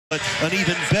An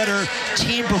even better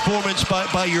team performance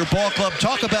by your ball club.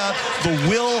 Talk about the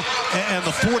will and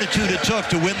the fortitude it took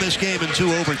to win this game in 2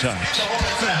 overtimes.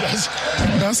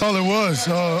 That's all it was,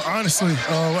 honestly.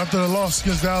 After the loss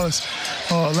against Dallas,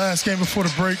 last game before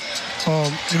the break,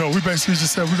 we basically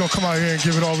just said we're going to come out here and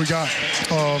give it all we got.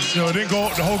 It didn't go,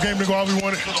 the whole game didn't go how we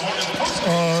wanted.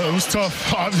 It was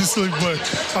tough, obviously,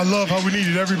 but I love how we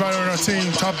needed everybody on our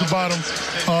team, top to bottom,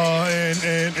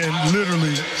 and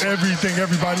literally everything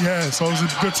everybody had. So it was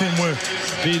a good team win.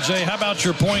 BJ, how about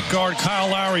your point guard, Kyle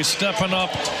Lowry, stepping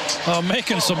up,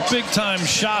 making some big-time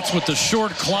shots with the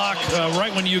short clock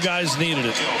right when you guys needed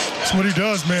it? That's what he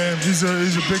does, man. He's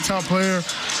a big-time player.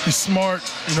 He's smart.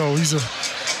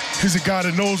 He's a guy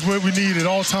that knows what we need at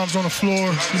all times on the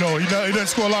floor. He doesn't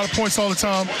score a lot of points all the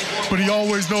time, but he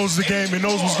always knows the game and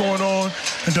knows what's going on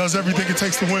and does everything it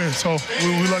takes to win. So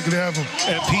we're lucky to have him.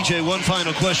 And PJ, one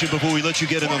final question before we let you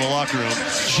get into the locker room.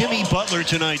 Jimmy Butler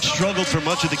tonight struggled for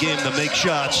much of the game to make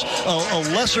shots. A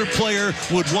lesser player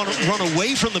would want to run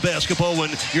away from the basketball when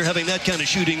you're having that kind of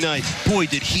shooting night. Boy,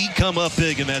 did he come up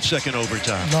big in that second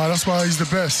overtime. No, that's why he's the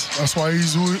best. That's why he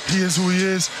is who he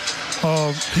is.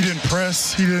 He didn't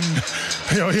press. He didn't.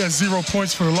 He had 0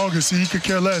 points for the longest. He could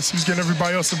care less. He's getting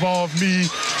everybody else involved. Me,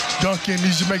 Duncan.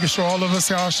 He's just making sure all of us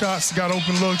got our shots, got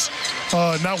open looks.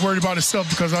 Not worried about himself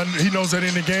because he knows that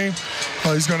in the game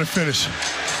he's going to finish.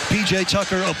 PJ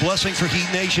Tucker, a blessing for Heat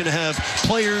Nation to have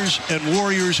players and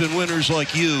warriors and winners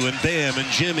like you and Bam and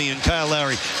Jimmy and Kyle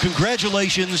Lowry.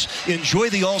 Congratulations. Enjoy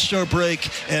the All-Star break,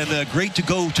 and great to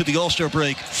go to the All-Star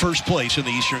break first place in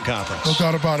the Eastern Conference. No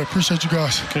doubt about it. Appreciate you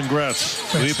guys. Congrats.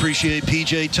 Thanks. We appreciate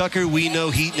PJ Tucker. We know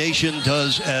Heat Nation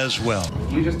does as well.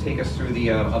 Can you just take us through the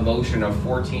emotion of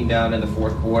 14 down in the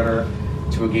fourth quarter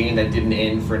to a game that didn't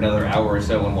end for another hour or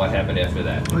so, and what happened after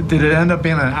that? Did it end up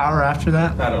being an hour after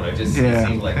that? I don't know. It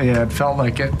seemed like... Yeah, it felt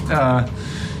like it.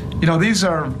 These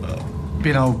are,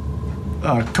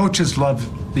 coaches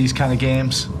love these kind of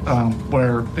games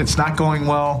where it's not going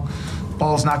well,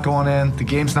 ball's not going in, the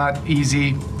game's not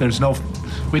easy,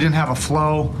 we didn't have a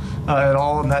flow at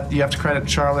all, and that you have to credit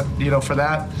Charlotte, for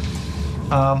that.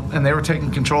 And they were taking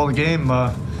control of the game,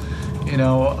 up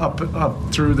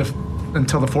through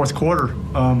until the fourth quarter.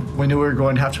 We knew we were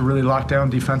going to have to really lock down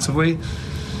defensively,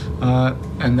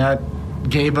 and that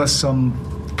gave us some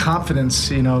confidence,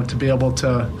 to be able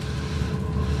to,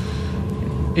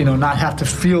 not have to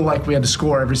feel like we had to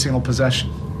score every single possession,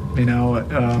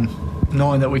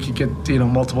 knowing that we could get,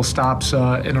 multiple stops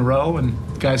in a row, and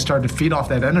guys started to feed off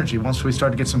that energy. Once we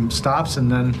started to get some stops and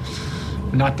then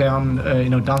knock down,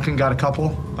 Duncan got a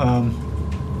couple,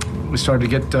 we started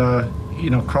to get,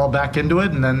 crawl back into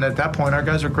it, and then at that point our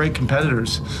guys are great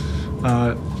competitors.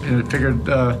 Figured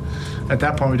at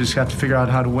that point we just have to figure out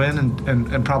how to win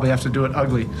and probably have to do it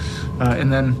ugly.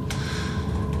 And then,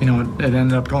 it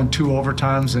ended up going 2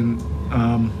 overtimes, and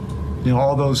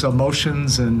all those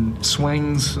emotions and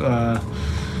swings,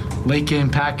 late game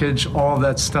package, all of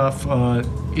that stuff,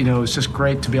 it's just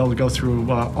great to be able to go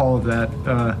through all of that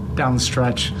down the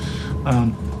stretch.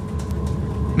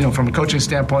 From a coaching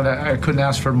standpoint, I couldn't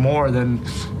ask for more than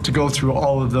to go through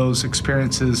all of those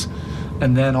experiences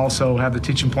and then also have the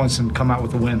teaching points and come out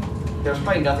with a win. There's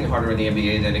probably nothing harder in the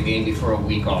NBA than a game before a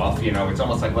week off. It's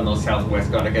almost like when those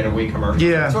Southwest got to get away commercials.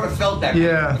 Yeah. It sort of felt that in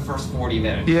the first 40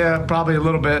 minutes. Yeah, probably a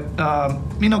little bit.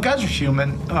 Guys are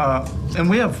human, and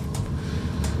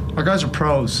our guys are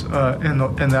pros in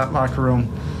that locker room.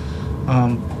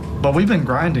 But we've been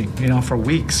grinding, for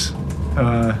weeks.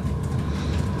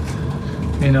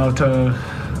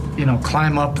 To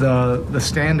climb up the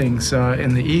standings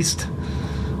in the East.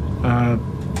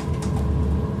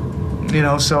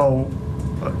 So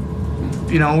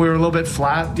we were a little bit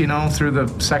flat, through the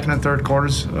second and third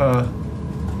quarters.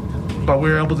 But we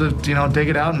were able to, dig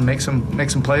it out and make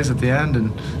some plays at the end.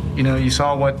 And, you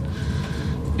saw what,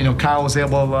 Kyle was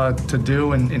able to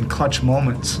do in clutch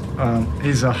moments.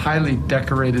 He's a highly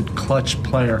decorated clutch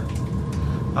player.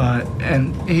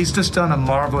 And he's just done a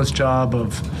marvelous job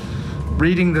of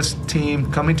reading this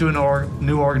team, coming to a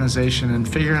new organization, and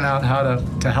figuring out how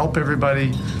to help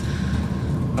everybody.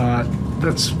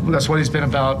 That's what he's been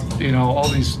about, all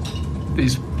these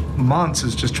months,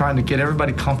 is just trying to get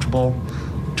everybody comfortable,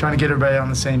 trying to get everybody on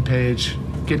the same page,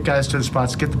 get guys to the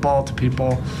spots, get the ball to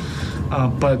people.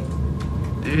 But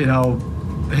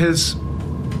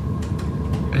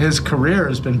his career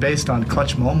has been based on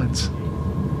clutch moments,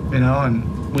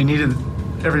 and we needed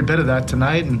every bit of that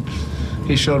tonight, and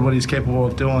he showed what he's capable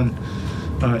of doing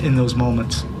in those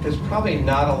moments. There's probably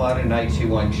not a lot of nights you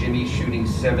want Jimmy shooting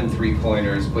 7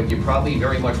 3-pointers, but you probably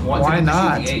very much want him to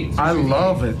shoot the 8. I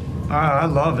love it. I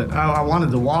love it. I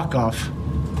wanted the walk-off.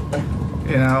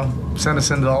 send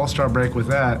us into the All-Star break with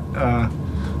that.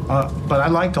 But I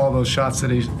liked all those shots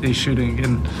that he's shooting,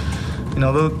 and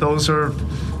those are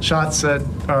shots that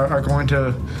are going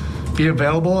to be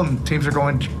available, and teams are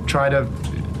going to try to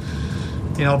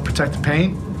protect the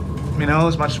paint,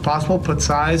 as much as possible, put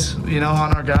size, on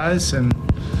our guys. And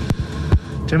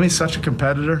Jimmy's such a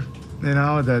competitor,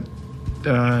 that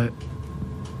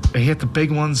he hit the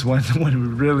big ones when we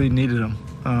really needed them.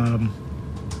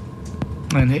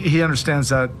 And he understands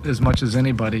that as much as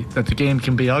anybody, that the game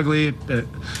can be ugly, it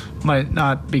might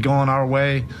not be going our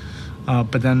way,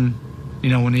 but then,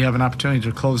 when you have an opportunity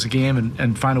to close the game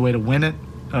and find a way to win it,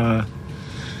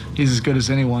 he's as good as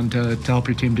anyone to help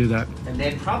your team do that. And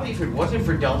then probably if it wasn't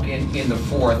for Duncan in the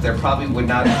fourth, there probably would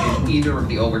not have been either of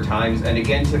the overtimes. And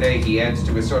again today, he adds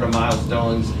to his sort of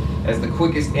milestones as the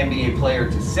quickest NBA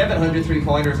player to 700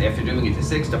 three-pointers after doing it to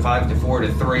 6, to 5, to 4,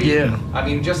 to 3. Yeah. I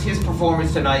mean, just his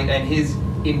performance tonight and his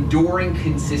enduring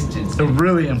consistency. They're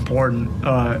really important,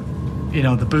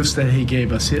 the boost that he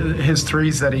gave us. His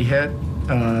threes that he hit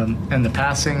and the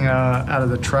passing out of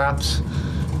the traps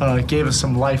gave us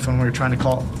some life when we were trying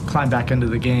to climb back into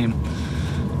the game.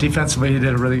 Defensively, he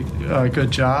did a really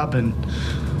good job, and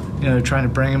trying to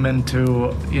bring him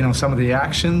into some of the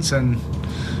actions, and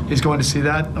he's going to see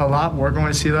that a lot. We're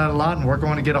going to see that a lot, and we're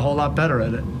going to get a whole lot better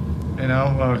at it,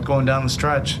 going down the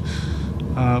stretch.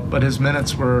 But his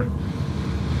minutes were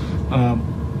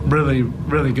really,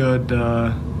 really good.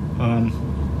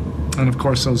 And of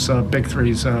course, those big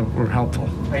threes were helpful.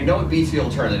 I know it beats the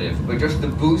alternative, but just the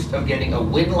boost of getting a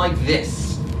win like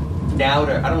this now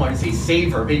to, I don't want to say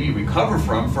savor, maybe recover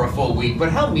from for a full week, but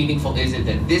how meaningful is it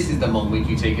that this is the moment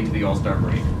you take into the All-Star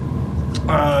break?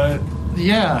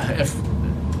 Yeah,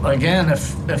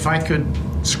 if I could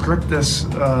script this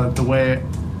the way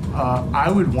I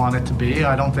would want it to be,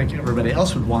 I don't think everybody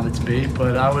else would want it to be,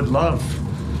 but I would love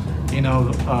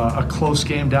a close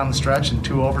game down the stretch and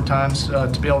 2 overtimes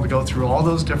to be able to go through all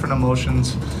those different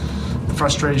emotions, the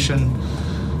frustration,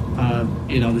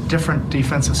 the different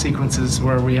defensive sequences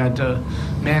where we had to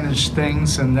manage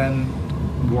things and then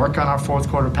work on our fourth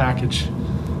quarter package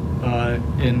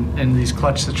in these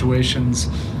clutch situations.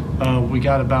 We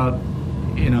got about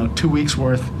 2 weeks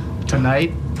worth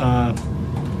tonight. And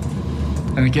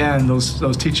again,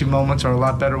 those teaching moments are a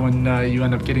lot better when you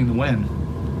end up getting the win.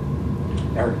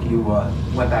 Eric, you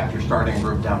went back to your starting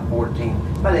group down 14,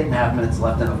 about 8.5 minutes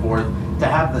left in the fourth. To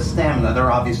have the stamina,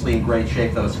 they're obviously in great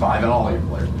shape, those 5 and all your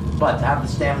players, but to have the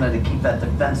stamina to keep that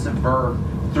defensive verve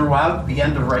throughout the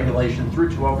end of regulation,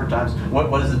 through 2 overtimes,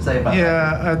 what does it say about that?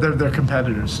 Yeah, they're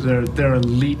competitors. They're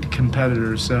elite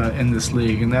competitors in this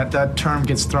league, and that term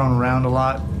gets thrown around a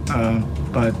lot,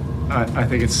 but I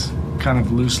think it's kind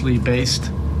of loosely based.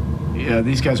 Yeah,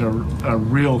 these guys are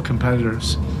real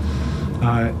competitors.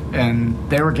 And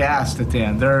they were gassed at the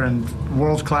end. They're in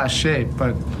world-class shape,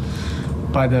 but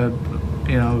by the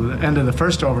end of the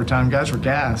first overtime, guys were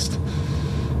gassed.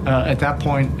 At that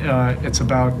point, it's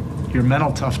about your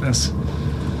mental toughness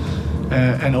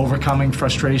and overcoming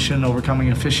frustration,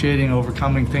 overcoming officiating,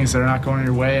 overcoming things that are not going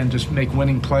your way, and just make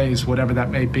winning plays, whatever that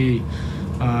may be.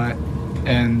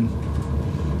 And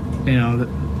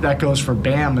that goes for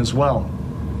Bam as well.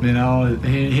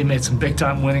 He made some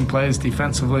big-time winning plays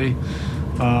defensively.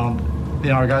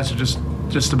 Our guys are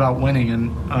just about winning,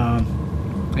 and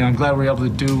I'm glad we're able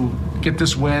to get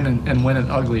this win and win it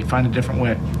ugly, find a different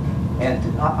way.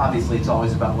 And obviously, it's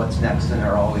always about what's next, and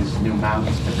there are always new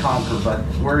mountains to conquer. But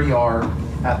where you are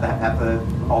at the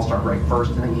All-Star break,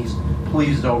 first in the East,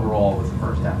 pleased overall with the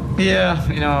first half. Yeah,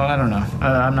 I don't know.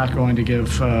 I'm not going to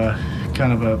give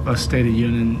kind of a state of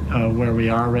union where we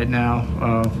are right now.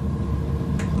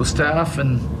 The staff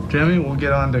and Jimmy will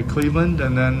get on to Cleveland,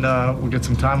 and then we'll get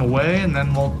some time away, and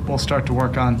then we'll start to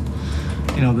work on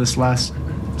this last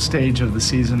stage of the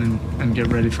season and get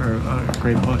ready for a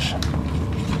great push.